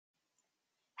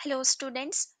Hello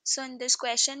students. So in this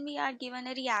question we are given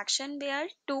a reaction where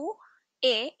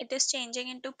 2A it is changing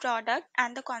into product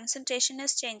and the concentration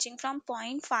is changing from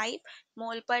 0.5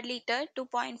 mole per liter to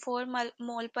 0.4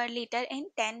 mole per liter in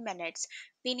 10 minutes.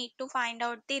 We need to find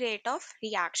out the rate of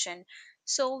reaction.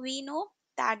 So we know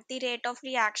that the rate of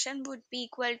reaction would be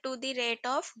equal to the rate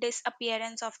of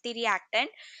disappearance of the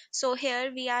reactant. So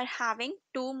here we are having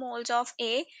 2 moles of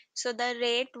A. So the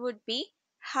rate would be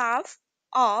half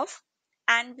of,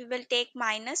 and we will take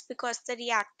minus because the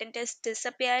reactant is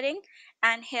disappearing,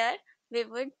 and here we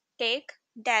would take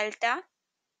delta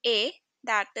A,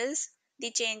 that is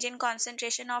the change in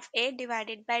concentration of A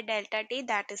divided by delta T,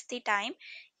 that is the time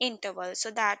interval.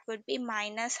 So that would be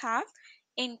minus half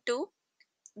into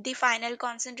the final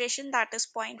concentration, that is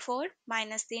zero point 0.4,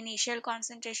 minus the initial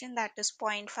concentration, that is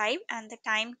 0.5, and the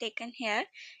time taken here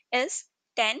is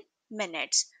 10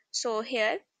 minutes. So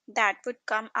here that would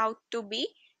come out to be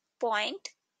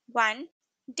 0.1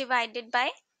 divided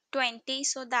by 20,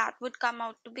 so that would come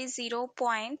out to be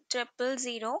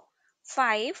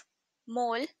 0.0005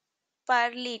 mole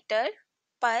per liter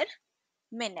per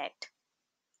minute.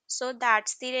 So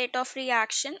that's the rate of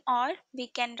reaction, or we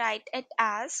can write it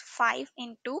as 5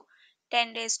 into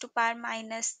 10 raised to power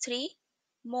minus 3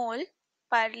 mole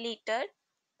per liter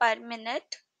per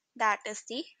minute. That is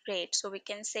the rate. So we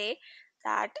can say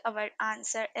that our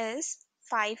answer is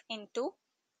 5 into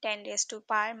 10 raised to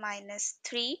power minus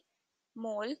 3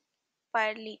 mole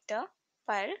per liter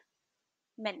per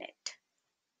minute.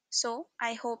 So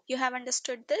I hope you have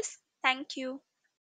understood this. Thank you.